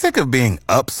Sick of being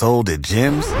upsold at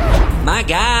gyms? My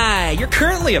guy, you're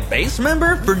currently a base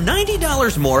member? For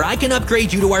 $90 more, I can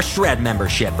upgrade you to our Shred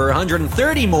membership. For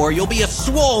 $130 more, you'll be a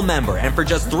Swole member. And for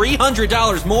just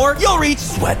 $300 more, you'll reach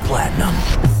Sweat Platinum.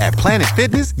 At Planet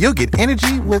Fitness, you'll get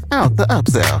energy without the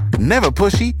upsell. Never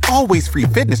pushy, always free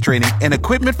fitness training and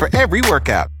equipment for every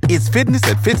workout. It's fitness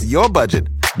that fits your budget.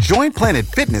 Join Planet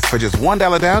Fitness for just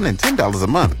 $1 down and $10 a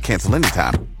month. Cancel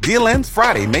anytime. Deal ends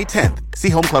Friday, May 10th. See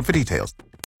Home Club for details.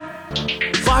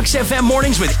 Fox FM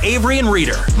Mornings with Avery and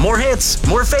Reader. More hits,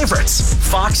 more favorites.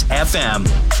 Fox FM.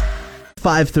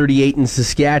 5:38 in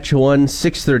Saskatchewan,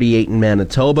 6:38 in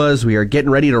Manitoba, as we are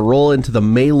getting ready to roll into the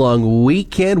May-long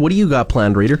weekend. What do you got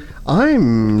planned, Reader?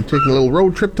 I'm taking a little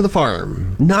road trip to the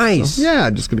farm. Nice. So,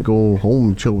 yeah, just going to go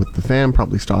home, chill with the fam,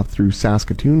 probably stop through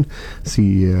Saskatoon,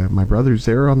 see my brothers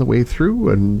there on the way through,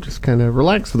 and just kind of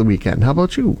relax for the weekend. How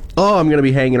about you? Oh, I'm going to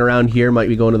be hanging around here. Might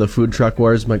be going to the Food Truck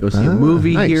Wars. Might go see a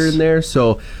movie here and there.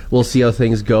 So we'll see how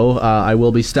things go. I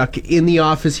will be stuck in the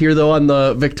office here, though, on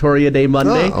the Victoria Day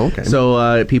Monday. Oh, okay.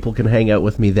 So people can hang out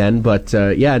with me then. But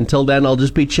yeah, until then, I'll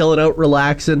just be chilling out,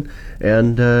 relaxing,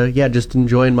 and yeah, just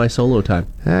enjoying my solo time.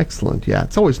 Excellent. Yeah,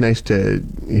 it's always nice to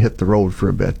hit the road for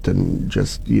a bit and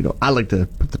just, I like to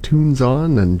put the tunes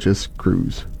on and just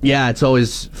cruise. Yeah, it's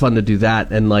always fun to do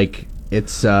that. And like,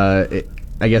 it's, I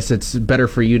guess it's better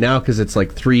for you now because it's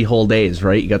like 3 whole days,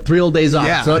 right? You got 3 whole days off.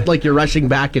 Yeah. So it's like you're rushing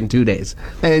back in 2 days.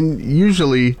 And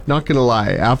usually, not going to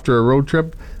lie, after a road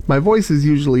trip, my voice is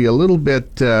usually a little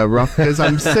bit rough because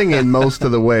I'm singing most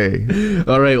of the way.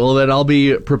 All right, well then I'll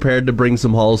be prepared to bring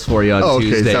some hauls for you on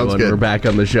Tuesday when we're back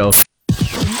on the show.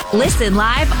 Listen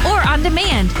live or on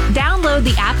demand. Download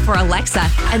the app for Alexa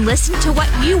and listen to what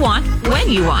you want when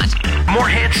you want. More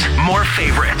hits, more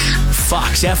favorites.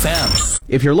 Fox FM.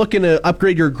 If you're looking to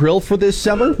upgrade your grill for this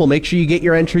summer, well, make sure you get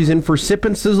your entries in for Sip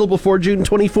and Sizzle before June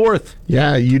 24th.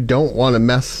 Yeah, you don't want to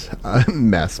miss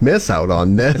out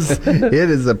on this. It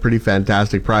is a pretty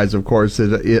fantastic prize, of course.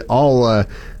 It all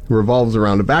revolves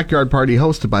around a backyard party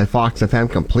hosted by Fox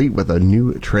FM, complete with a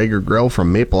new Traeger grill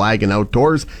from Maple Ag and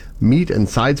Outdoors, meat and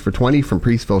sides for $20 from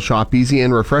Priestville Shop Easy,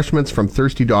 and refreshments from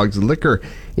Thirsty Dogs Liquor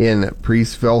in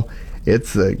Priestville.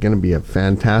 It's going to be a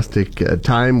fantastic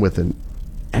time with an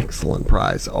excellent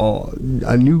prize. Oh,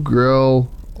 a new grill,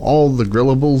 all the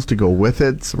grillables to go with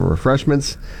it, some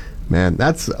refreshments. Man,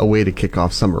 that's a way to kick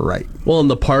off summer right. Well, and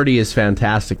the party is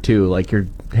fantastic, too. Like, you're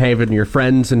having your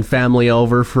friends and family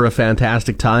over for a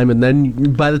fantastic time, and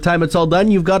then by the time it's all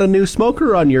done, you've got a new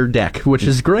smoker on your deck, which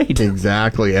is great.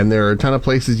 Exactly, and there are a ton of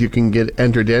places you can get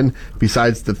entered in,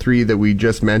 besides the 3 that we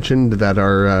just mentioned that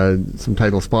are some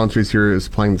title sponsors here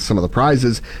supplying some of the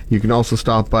prizes. You can also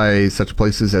stop by such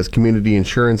places as Community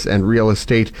Insurance and Real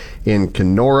Estate in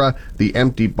Kenora, the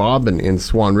Empty Bobbin in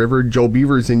Swan River, Joe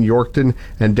Beavers in Yorkton,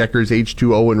 and Decker's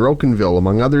H2O in Rocanville,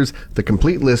 among others. The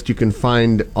complete list you can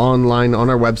find online on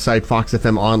our website,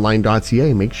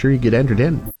 foxfmonline.ca. Make sure you get entered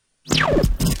in.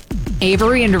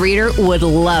 Avery and Reader would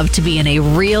love to be in a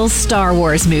real Star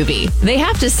Wars movie. They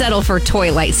have to settle for toy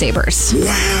lightsabers.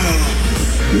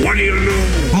 Wow. What do you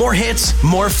know? More hits,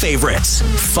 more favorites.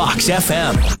 Fox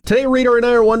FM. Today, Reader and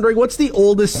I are wondering, what's the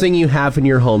oldest thing you have in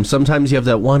your home? Sometimes you have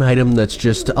that one item that's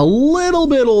just a little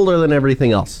bit older than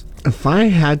everything else. If I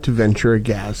had to venture a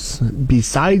guess,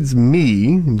 besides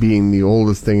me being the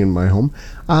oldest thing in my home,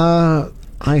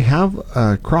 I have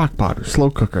a crock pot or slow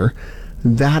cooker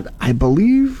that I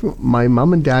believe my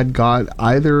mom and dad got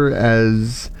either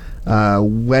as a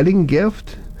wedding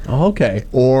gift. Oh, okay.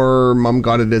 Or mom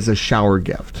got it as a shower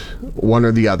gift. One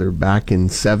or the other, back in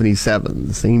 77,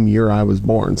 the same year I was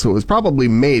born. So it was probably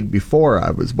made before I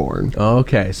was born.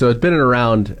 Okay, so it's been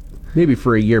around maybe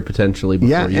for a year potentially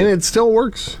before and it still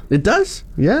works. It does?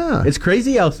 Yeah. It's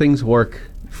crazy how things work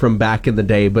from back in the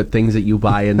day, but things that you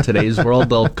buy in today's world,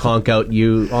 they'll conk out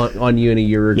on you in a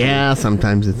year or two. Yeah,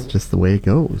 sometimes it's just the way it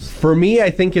goes. For me,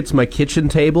 I think it's my kitchen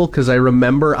table, because I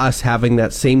remember us having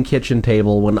that same kitchen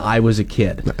table when I was a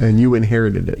kid. And you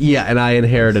inherited it. Yeah, and I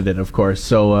inherited it, of course.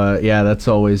 So, yeah, that's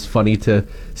always funny to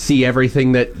see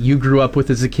everything that you grew up with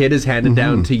as a kid is handed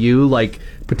down to you, like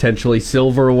potentially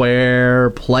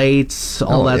silverware, plates,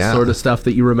 all that sort of stuff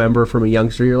that you remember from a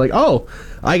youngster. You're like, oh,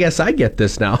 I guess I get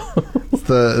this now. It's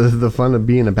the fun of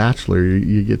being a bachelor.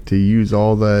 You get to use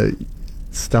all the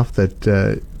stuff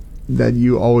that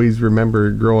you always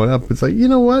remember growing up. It's like, you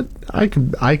know what? I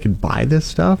could buy this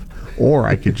stuff, or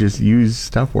I could just use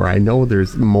stuff where I know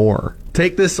there's more.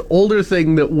 Take this older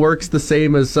thing that works the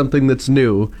same as something that's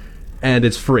new, and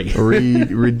it's free.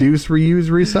 Reduce, reuse,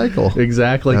 recycle.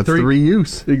 Exactly. That's the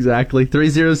reuse. Exactly.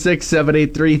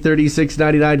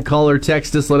 306-783-3699. Call or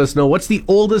text us. Let us know what's the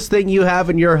oldest thing you have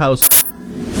in your house.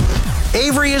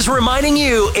 Avery is reminding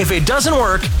you, if it doesn't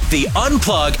work, the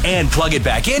unplug and plug it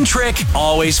back in trick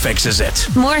always fixes it.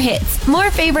 More hits, more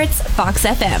favorites, Fox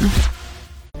FM.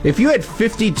 If you had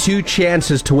 52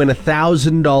 chances to win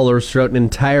 $1,000 throughout an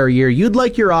entire year, you'd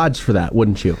like your odds for that,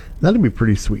 wouldn't you? That'd be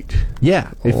pretty sweet.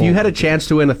 Yeah. If you had a chance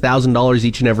to win $1,000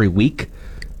 each and every week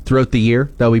throughout the year,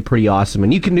 that would be pretty awesome.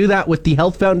 And you can do that with the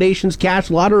Health Foundation's Cash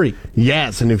Lottery.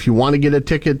 Yes, and if you want to get a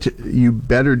ticket, you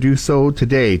better do so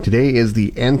today. Today is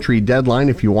the entry deadline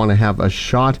if you want to have a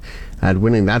shot at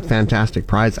winning that fantastic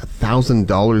prize,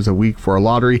 $1,000 a week for a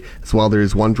lottery. As well, there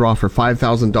is one draw for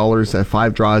 $5,000,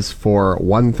 5 draws for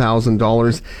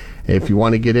 $1,000. If you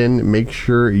want to get in, make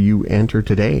sure you enter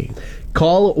today.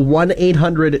 Call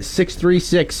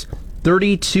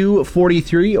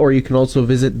 1-800-636-3243, or you can also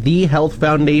visit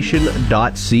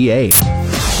thehealthfoundation.ca.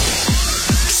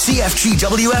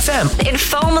 CFGWFM. In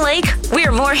Foam Lake,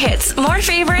 we're more hits, more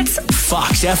favorites.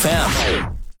 Fox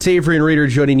FM. It's Avery and Reader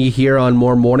joining you here on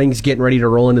More Mornings, getting ready to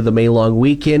roll into the May long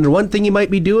weekend. One thing you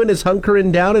might be doing is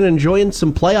hunkering down and enjoying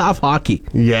some playoff hockey.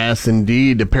 Yes,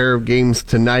 indeed. A pair of games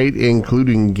tonight,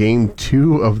 including Game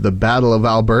 2 of the Battle of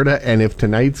Alberta. And if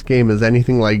tonight's game is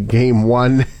anything like Game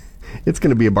 1, it's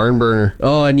going to be a barn burner.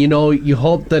 Oh, and you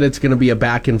hope that it's going to be a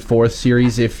back and forth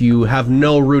series if you have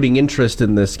no rooting interest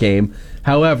in this game.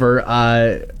 However,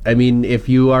 if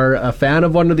you are a fan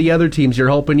of one of the other teams, you're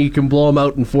hoping you can blow them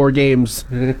out in 4 games.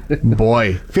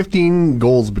 Boy, 15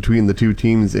 goals between the two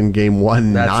teams in Game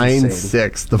 1, That's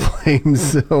 9-6. The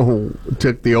Flames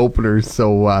took the opener,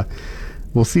 so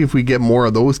we'll see if we get more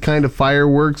of those kind of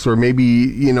fireworks, or maybe,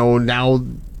 now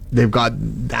they've got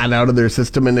that out of their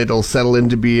system and it'll settle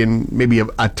into being maybe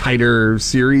a tighter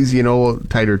series,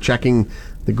 tighter checking.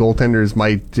 The goaltenders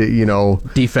might,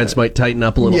 Defense might tighten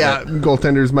up a little bit. Yeah,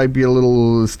 goaltenders might be a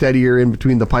little steadier in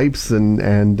between the pipes,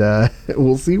 and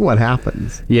we'll see what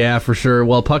happens. Yeah, for sure.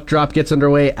 Well, puck drop gets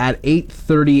underway at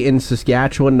 8:30 in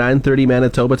Saskatchewan, 9:30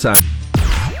 Manitoba time.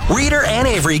 Reader and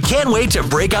Avery can't wait to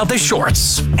break out the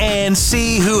shorts and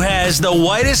see who has the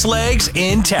whitest legs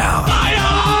in town.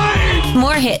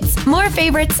 More hits, more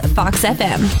favorites, Fox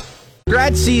FM.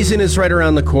 Grad season is right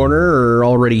around the corner, or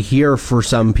already here for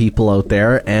some people out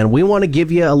there, and we want to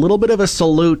give you a little bit of a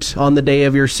salute on the day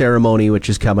of your ceremony, which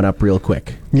is coming up real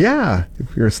quick. Yeah,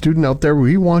 if you're a student out there,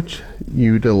 we want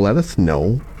you to let us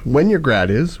know when your grad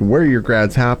is, where your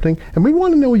grad's happening, and we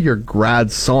want to know your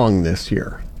grad song this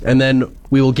year. And then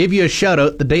we will give you a shout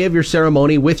out the day of your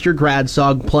ceremony with your grad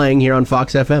song playing here on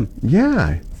Fox FM.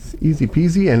 Yeah, it's easy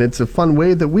peasy, and it's a fun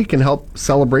way that we can help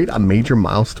celebrate a major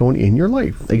milestone in your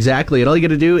life. Exactly. And all you got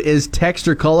to do is text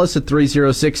or call us at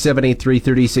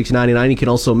 306-783-3699. You can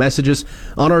also message us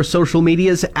on our social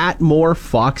medias at More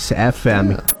Fox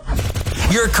FM.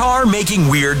 Yeah. Your car making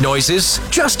weird noises?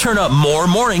 Just turn up More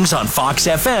Mornings on Fox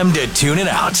FM to tune it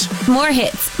out. More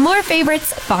hits, more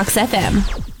favorites, Fox FM.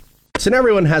 So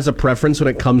everyone has a preference when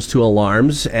it comes to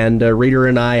alarms, and Reader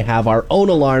and I have our own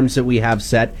alarms that we have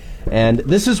set, and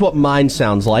this is what mine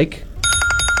sounds like.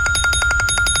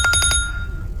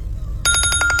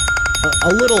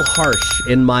 A little harsh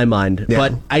in my mind, Yeah.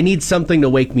 but I need something to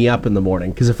wake me up in the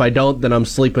morning, because if I don't, then I'm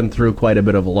sleeping through quite a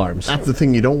bit of alarms. That's the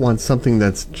thing, you don't want something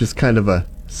that's just kind of a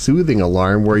soothing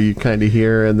alarm where you kind of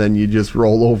hear and then you just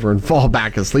roll over and fall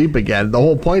back asleep again. The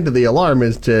whole point of the alarm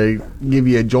is to give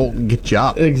you a jolt and get you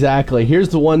up. Exactly. Here's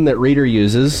the one that Reader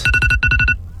uses.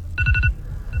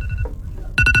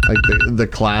 Like the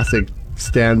classic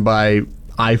standby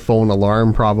iPhone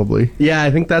alarm, probably. Yeah, I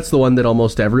think that's the one that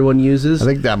almost everyone uses. I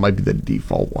think that might be the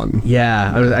default one.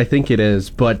 Yeah, I think it is.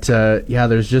 But yeah,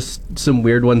 there's just some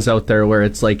weird ones out there where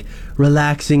it's like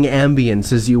relaxing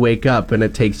ambience as you wake up, and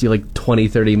it takes you like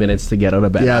 20-30 minutes to get out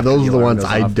of bed. Yeah, those are the ones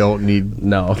goes I off. don't need.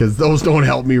 No. Because those don't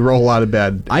help me roll out of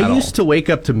bed. I used to wake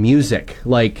up to music.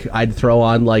 Like, I'd throw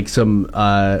on like some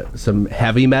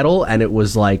heavy metal, and it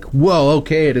was like, whoa,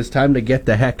 okay, it is time to get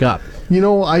the heck up.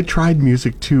 I tried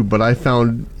music too, but I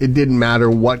found it didn't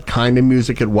matter what kind of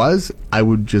music it was, I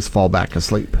would just fall back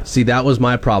asleep. See, that was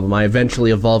my problem. I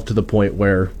eventually evolved to the point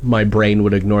where my brain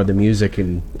would ignore the music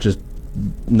and just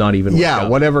not even wake up.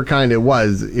 Whatever kind it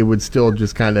was, it would still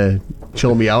just kind of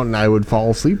chill me out and I would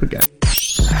fall asleep again.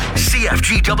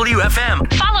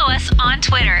 CFGWFM. Follow us on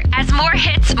Twitter as More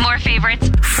Hits, More Favorites.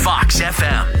 Fox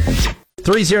FM.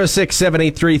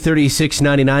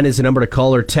 306-783-3699 is the number to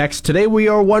call or text. Today we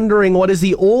are wondering, what is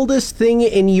the oldest thing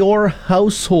in your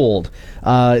household?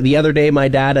 The other day my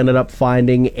dad ended up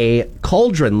finding a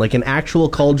cauldron, like an actual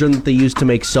cauldron that they used to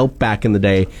make soap back in the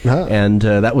day. And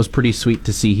that was pretty sweet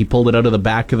to see. He pulled it out of the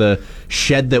back of the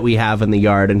shed that we have in the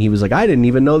yard, and he was like, I didn't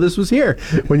even know this was here.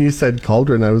 When you said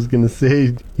cauldron, I was going to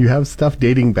say, you have stuff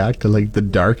dating back to like the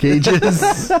Dark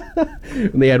Ages.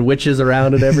 And they had witches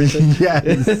around and everything.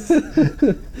 Yes.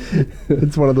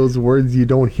 It's one of those words you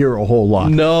don't hear a whole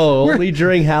lot. No, only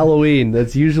during Halloween.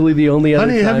 That's usually the only other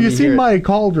Honey, time have you seen hear it. my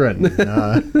cauldron?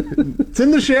 It's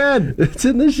in the shed. It's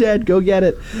in the shed. Go get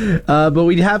it. But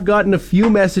we have gotten a few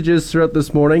messages throughout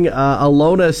this morning.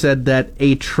 Alona said that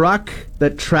a truck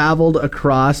that traveled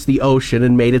across the ocean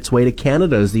and made its way to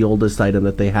Canada is the oldest item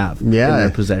that they have in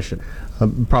their possession.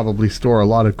 Probably store a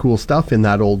lot of cool stuff in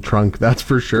that old trunk, that's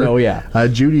for sure. Oh, yeah.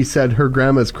 Judy said her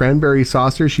grandma's cranberry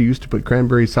saucer, she used to put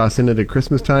cranberry sauce in it at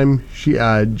Christmas time.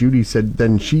 Judy said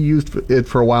then she used it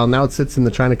for a while. Now it sits in the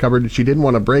china cupboard. She didn't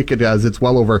want to break it as it's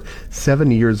well over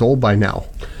 70 years old by now.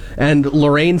 And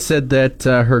Lorraine said that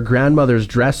her grandmother's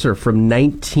dresser from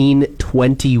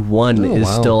 1921 is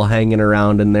still hanging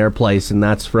around in their place, and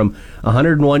that's from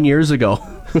 101 years ago.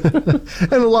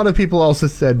 And a lot of people also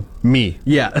said me.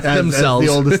 Yeah, themselves. As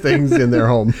the oldest things in their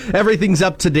home. Everything's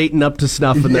up to date and up to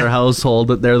snuff in their household,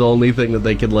 that they're the only thing that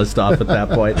they can list off at that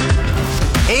point.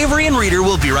 Avery and Reader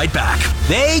will be right back.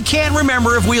 They can't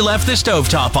remember if we left the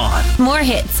stovetop on. More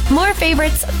hits, more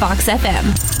favorites, Fox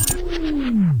FM.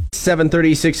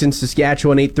 7:36 in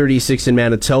Saskatchewan, 8:36 in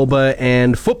Manitoba,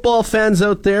 and football fans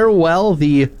out there, well,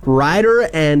 the Rider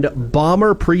and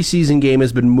Bomber preseason game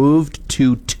has been moved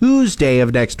to Tuesday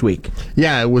of next week.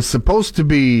 Yeah, it was supposed to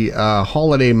be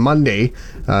holiday Monday,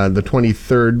 the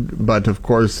 23rd, but of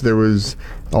course there was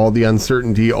all the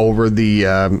uncertainty over the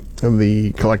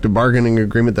collective bargaining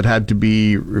agreement that had to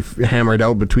be hammered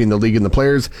out between the league and the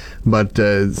players. But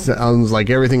sounds like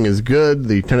everything is good.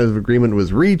 The tentative agreement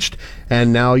was reached,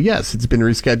 and now, yes, it's been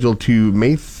rescheduled to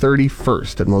May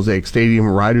 31st at Mosaic Stadium.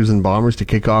 Riders and Bombers to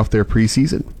kick off their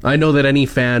preseason. I know that any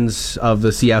fans of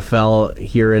the CFL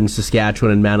here in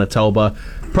Saskatchewan and Manitoba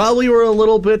probably were a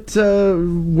little bit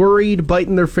worried,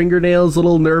 biting their fingernails, a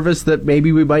little nervous that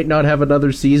maybe we might not have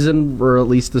another season, or at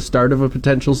least the start of a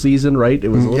potential season, right? It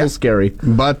was a little scary.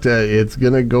 But it's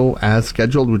going to go as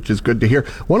scheduled, which is good to hear.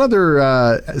 One other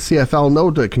CFL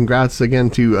note, congrats again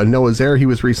to Noah Zare. He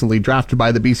was recently drafted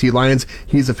by the BC Lions.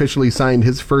 He's officially signed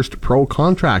his first pro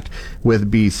contract with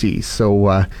BC.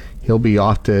 So he'll be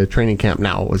off to training camp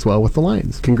now as well with the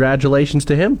Lions. Congratulations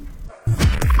to him.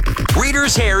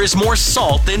 Reader's hair is more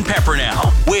salt than pepper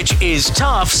now, which is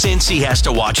tough since he has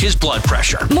to watch his blood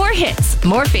pressure. More hits,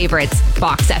 more favorites,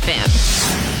 Fox FM.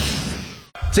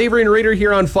 It's Avery and Reader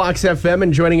here on Fox FM,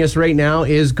 and joining us right now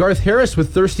is Garth Harris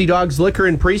with Thirsty Dogs Liquor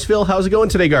in Priestville. How's it going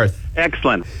today, Garth?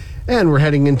 Excellent. And we're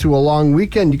heading into a long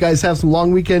weekend. You guys have some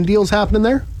long weekend deals happening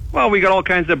there? Well, we got all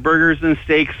kinds of burgers and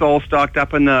steaks all stocked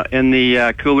up in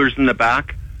the coolers in the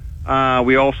back.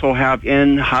 We also have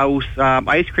in-house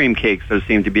ice cream cakes that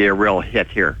seem to be a real hit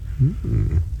here.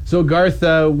 Mm-hmm. So, Garth,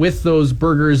 with those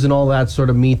burgers and all that sort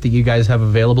of meat that you guys have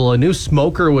available, a new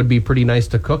smoker would be pretty nice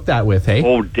to cook that with, hey?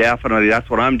 Oh, definitely. That's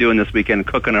what I'm doing this weekend,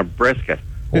 cooking a brisket.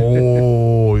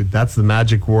 Oh, that's the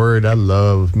magic word. I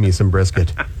love me some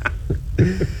brisket.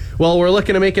 Well, we're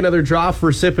looking to make another draw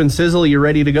for Sip and Sizzle. You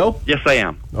ready to go? Yes, I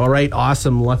am. All right,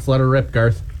 awesome. Let's let her rip,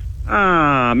 Garth.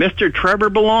 Mr. Trevor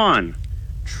Ballon.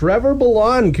 Trevor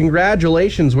Ballon,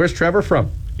 congratulations. Where's Trevor from?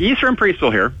 He's from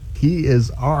Priestville here. He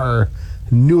is our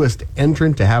newest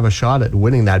entrant to have a shot at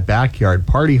winning that backyard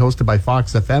party hosted by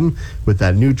Fox FM with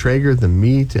that new Traeger, the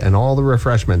meat, and all the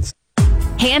refreshments.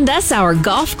 Hand us our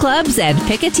golf clubs and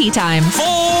pick a tee time.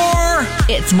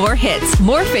 It's more hits,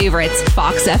 more favorites,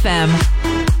 Fox FM.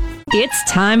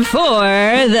 It's time for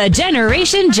the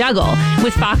Generation Juggle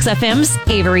with Fox FM's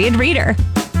Avery and Reader.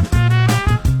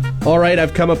 All right,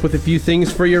 I've come up with a few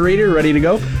things for you, Reader. Ready to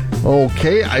go?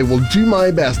 Okay, I will do my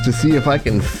best to see if I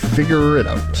can figure it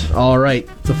out. All right,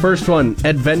 the first one,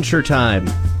 Adventure Time.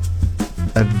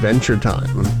 Adventure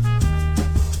Time.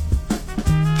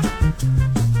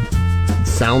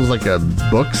 Sounds like a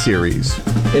book series.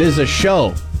 It is a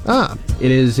show.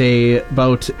 It is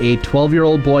about a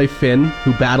 12-year-old boy, Finn,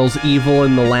 who battles evil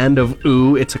in the land of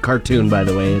Ooo. It's a cartoon, by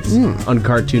the way. It's on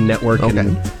Cartoon Network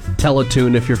and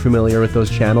Teletoon, if you're familiar with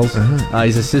those channels.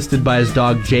 He's assisted by his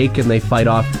dog, Jake, and they fight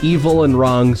off evil and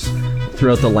wrongs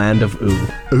throughout the land of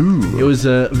Ooo. It was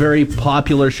a very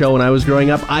popular show when I was growing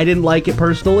up. I didn't like it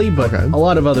personally, but a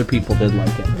lot of other people did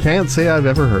like it. Can't say I've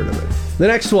ever heard of it. The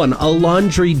next one, A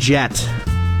Laundry Jet.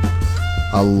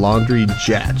 A Laundry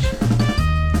Jet.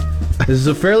 This is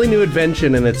a fairly new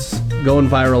invention, and it's going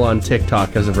viral on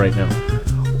TikTok as of right now.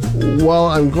 Well,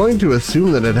 I'm going to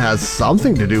assume that it has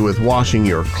something to do with washing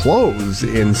your clothes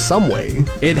in some way.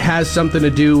 It has something to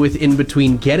do with in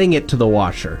between getting it to the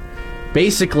washer.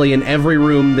 Basically, in every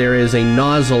room, there is a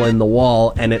nozzle in the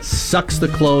wall, and it sucks the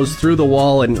clothes through the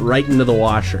wall and right into the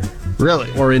washer.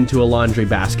 Really? Or into a laundry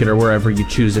basket or wherever you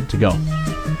choose it to go.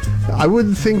 I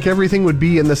would think everything would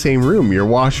be in the same room. Your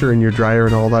washer and your dryer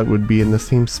and all that would be in the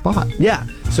same spot. Yeah.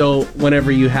 So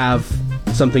whenever you have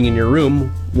something in your room,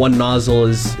 one nozzle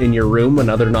is in your room,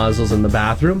 another nozzle's in the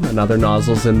bathroom, another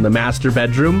nozzle's in the master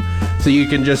bedroom. So you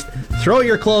can just throw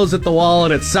your clothes at the wall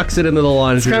and it sucks it into the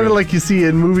laundry It's kind of like you see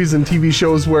in movies and TV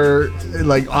shows where,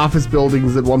 like, office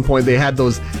buildings at one point, they had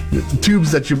those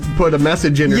tubes that you put a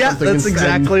message in or something. Yeah, that's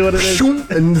exactly what it is.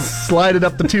 And slide it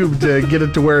up the tube to get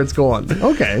it to where it's going.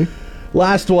 Okay.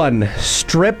 Last one,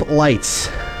 strip lights.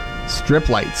 Strip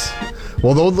lights.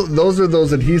 Well, those are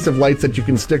those adhesive lights that you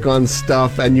can stick on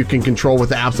stuff and you can control with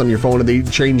apps on your phone, and they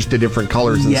change to different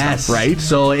colors and stuff, right?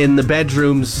 So in the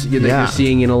bedrooms that you're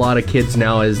seeing in a lot of kids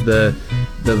now is the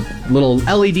little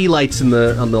LED lights on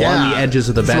the edges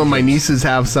of the bedroom. Some of my nieces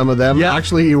have some of them. Yeah.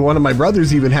 Actually, one of my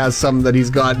brothers even has some that he's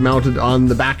got mounted on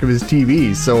the back of his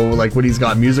TV. So, like, when he's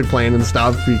got music playing and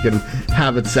stuff, he can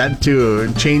have it set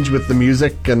to change with the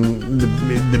music and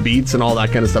the beats and all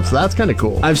that kind of stuff. So that's kind of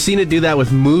cool. I've seen it do that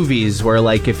with movies where,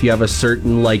 like, if you have a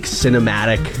certain, like,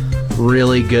 cinematic,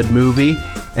 really good movie,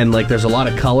 and, like, there's a lot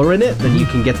of color in it, then you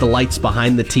can get the lights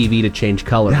behind the TV to change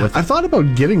color. Yeah, I've thought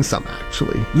about getting some,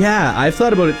 actually. Yeah, I've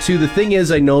thought about it, too. The thing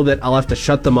is, I know that I'll have to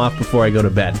shut them off before I go to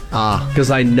bed.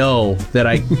 Because I know that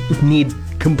I need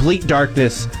complete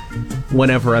darkness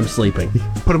whenever I'm sleeping.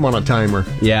 Put them on a timer.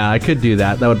 Yeah, I could do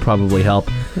that. That would probably help.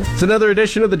 It's another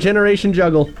edition of the Generation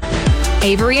Juggle.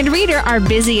 Avery and Reader are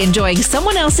busy enjoying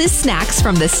someone else's snacks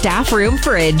from the staff room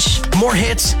fridge. More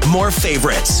hits, more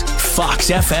favorites.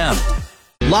 Fox FM.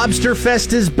 Lobster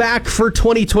Fest is back for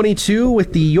 2022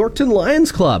 with the Yorkton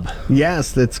Lions Club.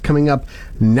 Yes, that's coming up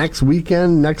next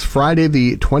weekend, next Friday,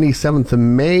 the 27th of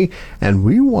May, and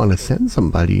we want to send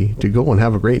somebody to go and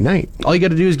have a great night. All you got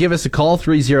to do is give us a call,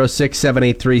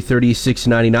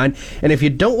 306-783-3699. And if you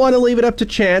don't want to leave it up to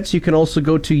chance, you can also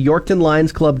go to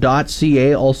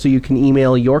yorktonlionsclub.ca. Also, you can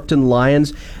email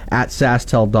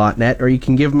yorktonlions@sastel.net, or you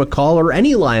can give them a call, or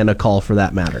any Lion a call for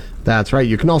that matter. That's right.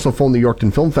 You can also phone the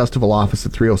Yorkton Film Festival office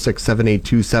at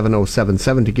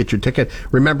 306-782-7077 to get your ticket.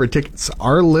 Remember, tickets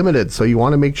are limited, so you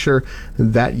want to make sure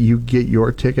that you get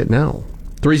your ticket now.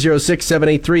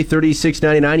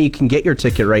 306-783-3699. You can get your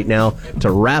ticket right now to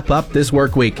wrap up this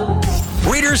work week.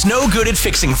 Reader's no good at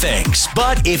fixing things,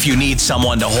 but if you need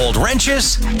someone to hold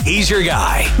wrenches, he's your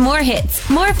guy. More hits,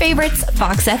 more favorites,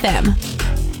 Fox FM.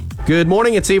 Good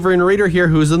morning. It's Avery and Reader here.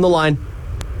 Who's on the line?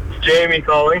 Jamie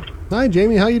calling. Hi,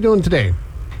 Jamie. How you doing today?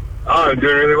 Oh, I'm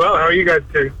doing really well. How are you guys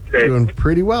today? Doing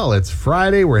pretty well. It's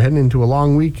Friday. We're heading into a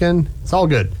long weekend. It's all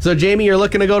good. So, Jamie, you're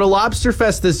looking to go to Lobster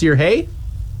Fest this year, hey?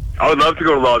 I would love to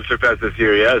go to Lobster Fest this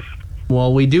year, yes.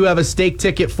 Well, we do have a steak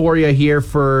ticket for you here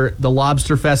for the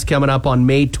Lobster Fest coming up on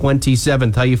May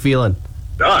 27th. How you feeling?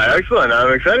 Oh, excellent.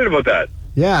 I'm excited about that.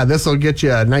 Yeah, this will get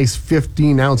you a nice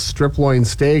 15-ounce strip loin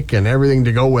steak and everything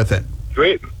to go with it.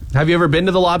 Sweet. Have you ever been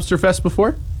to the Lobster Fest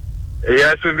before?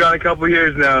 Yes, we've gone a couple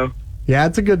years now. Yeah,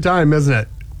 it's a good time, isn't it?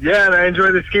 Yeah, and I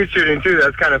enjoy the skeet shooting, too.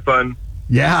 That's kind of fun.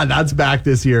 Yeah, that's back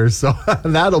this year, so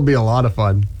that'll be a lot of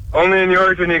fun. Only in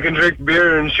Yorkton you can drink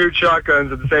beer and shoot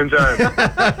shotguns at the same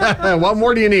time. What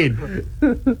more do you need?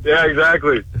 Yeah,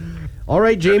 exactly. All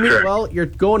right, Jamie, well, you're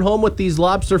going home with these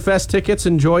Lobster Fest tickets.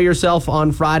 Enjoy yourself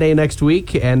on Friday next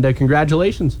week, and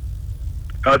congratulations.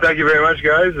 Oh, thank you very much,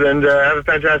 guys, and have a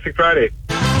fantastic Friday.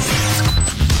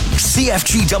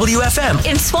 CFGWFM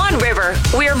In Swan River,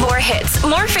 we're more hits,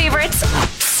 more favorites.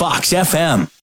 Fox FM.